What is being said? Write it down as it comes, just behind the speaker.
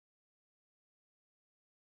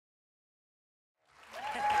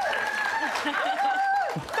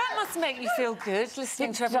does make you feel good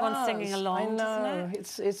listening to everyone singing along. I know.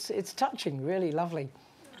 Doesn't it? It's touching, really lovely.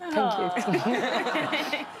 Thank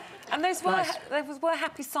you. And those were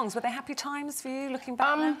happy songs. Were they happy times for you, looking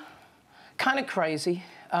back now? Kind of crazy.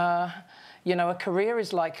 You know, a career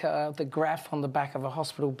is like the graph on the back of a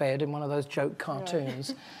hospital bed in one of those joke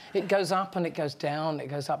cartoons. It goes up and it goes down, it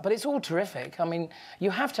goes up, but it's all terrific. I mean, you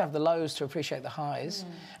have to have the lows to appreciate the highs,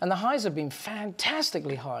 and the highs have been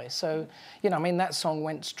fantastically high. So, you know, I mean, that song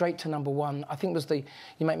went straight to #1. I think it was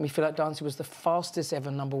You Make Me Feel Like Dancing was the fastest ever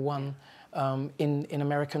 #1 in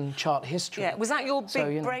American chart history. Yeah, was that your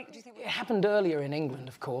big break, do you think? It happened earlier in England,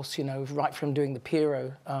 of course, you know, right from doing the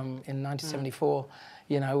Pierrot in 1974,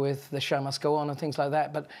 you know, with The Show Must Go On and things like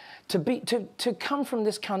that. But to come from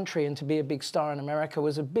this country and to be a big star in America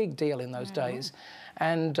was a big deal in those days.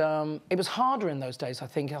 And it was harder in those days, I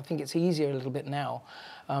think. I think it's easier a little bit now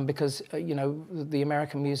because, you know, the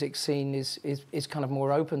American music scene is kind of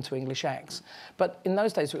more open to English acts. But in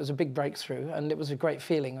those days, it was a big breakthrough, and it was a great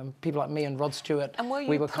feeling. And people like me and Rod Stewart,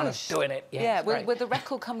 we were kind of doing it. Yeah, were the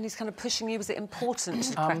record companies kind of pushing you? Was it important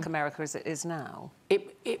to crack America as it is now?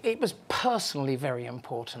 It was personally very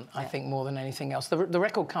important, I think, more than anything else. The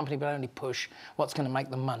record company would only push what's going to make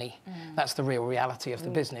them money. That's the real reality of the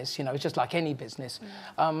business. You know, it's just like any business.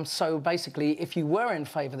 So basically, if you were in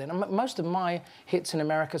favour then, and most of my hits in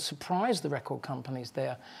America surprised the record companies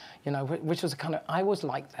there, you know, which was a kind of, I always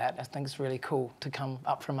liked that. I think it's really cool to come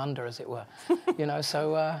up from under, as it were. You know,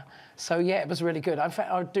 so yeah, it was really good.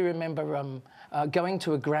 I do remember going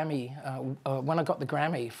to a Grammy, when I got the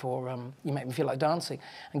Grammy for You Make Me Feel Like Dancing,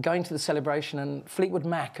 and going to the celebration, and Fleetwood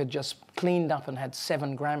Mac had just cleaned up and had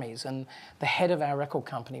 7 Grammys, and the head of our record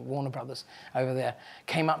company, Warner Brothers, over there,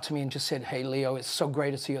 came up to me and just said, "Hey, Leo, it's so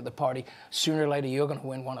great to see you at the party. Sooner or later, you're going to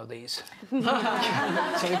win one of these."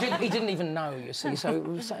 So he didn't even know, you see.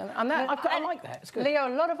 I like that. It's good. Leo,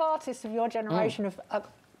 a lot of artists of your generation have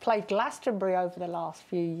played Glastonbury over the last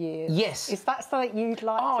few years. Yes. Is that something you'd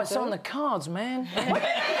like to do? Oh, it's on the cards, man. No, we want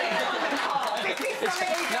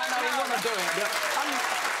to do it.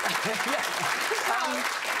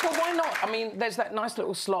 Well, why not? I mean, there's that nice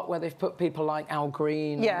little slot where they've put people like Al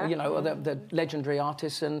Green, you know, or the legendary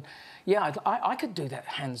artists, and yeah, I could do that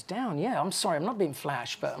hands down. Yeah, I'm sorry, I'm not being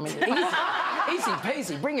flash, but I mean, easy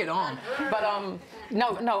peasy, bring it on. But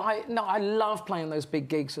I love playing those big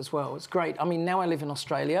gigs as well. It's great. I mean, now I live in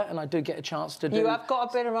Australia, and I do get a chance to do. You have got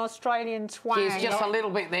a bit of Australian twang. It's just a little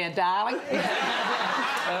bit there, darling.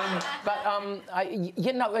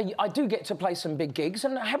 You know, I do get to play some big gigs,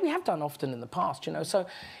 and we have done often in the past, you know. So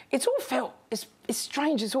it's all felt, it's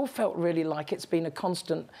strange. It's all felt really like it's been a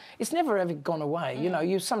constant. It's never ever gone away. You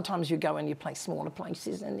know, sometimes you go and you play smaller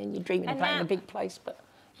places, and then you're dreaming of playing a big place, but.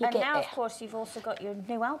 And now, of course, you've also got your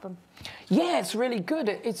new album. Yeah, it's really good.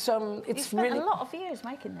 It's You've spent a lot of years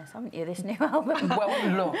making this, haven't you? This new album. Well,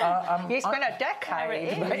 look, you spent a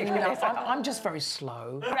decade. I'm just very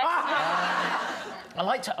slow. I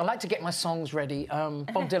like to get my songs ready.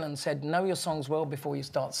 Bob Dylan said, "Know your songs well before you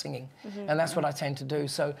start singing," and that's what I tend to do.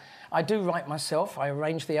 So I do write myself. I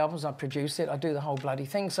arrange the albums. I produce it. I do the whole bloody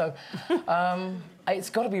thing. So it's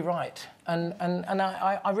got to be right. And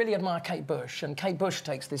I really admire Kate Bush, and Kate Bush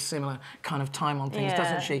takes this similar kind of time on things,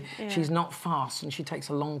 doesn't she? Yeah. She's not fast, and she takes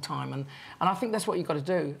a long time, and I think that's what you've got to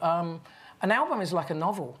do. An album is like a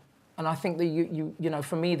novel, and I think that you know,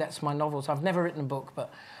 for me, that's my novels. I've never written a book, but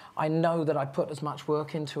I know that I put as much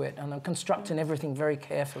work into it, and I'm constructing everything very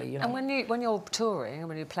carefully. You know? And when you're touring and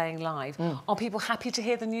when you're playing live, are people happy to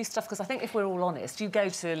hear the new stuff? Because I think if we're all honest, you go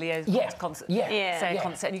to Leo's concert,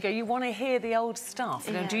 concert, and you go, you want to hear the old stuff.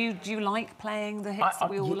 You know, do you like playing the hits that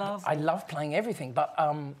we all love? I love playing everything, but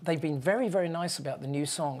they've been very, very nice about the new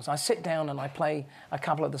songs. I sit down and I play a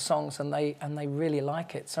couple of the songs, and they really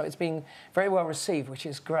like it. So it's been very well received, which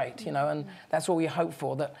is great. You know, and that's all you hope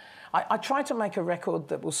for. That. I try to make a record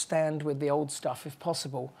that will stand with the old stuff if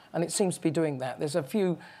possible, and it seems to be doing that. There's a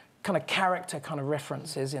few kind of character kind of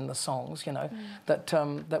references in the songs, you know, that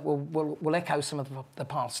will echo some of the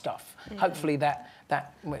past stuff. Hopefully that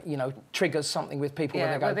you know, triggers something with people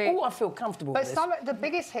where they go, "Oh, I feel comfortable with this." But some of the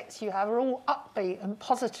biggest hits you have are all upbeat and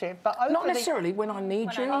positive, but not necessarily When I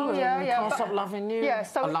Need You, or Can't Stop Loving You. Yeah,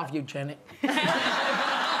 so I love you, Janet.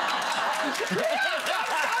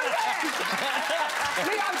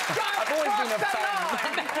 I've always been a fan.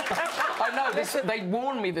 I know, they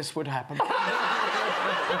warned me this would happen.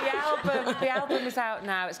 The album is out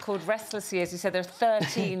now. It's called Restless Years. You said there are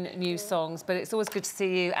 13 new songs, but it's always good to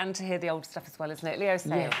see you and to hear the old stuff as well, isn't it? Leo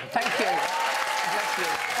Sayer. Thank you. Bless you.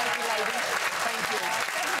 Thank you, ladies. Thank you.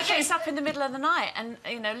 He gets up in the middle of the night and,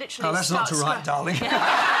 you know, literally that's not to write, darling. He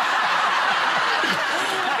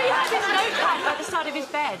had his notepad at the side of his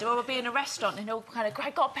bed, or we'll be in a restaurant and he'll kind of,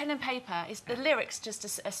 I've got a pen and paper. The lyrics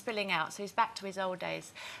just are spilling out, so he's back to his old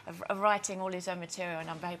days of writing all his own material, and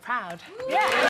I'm very proud. Yeah.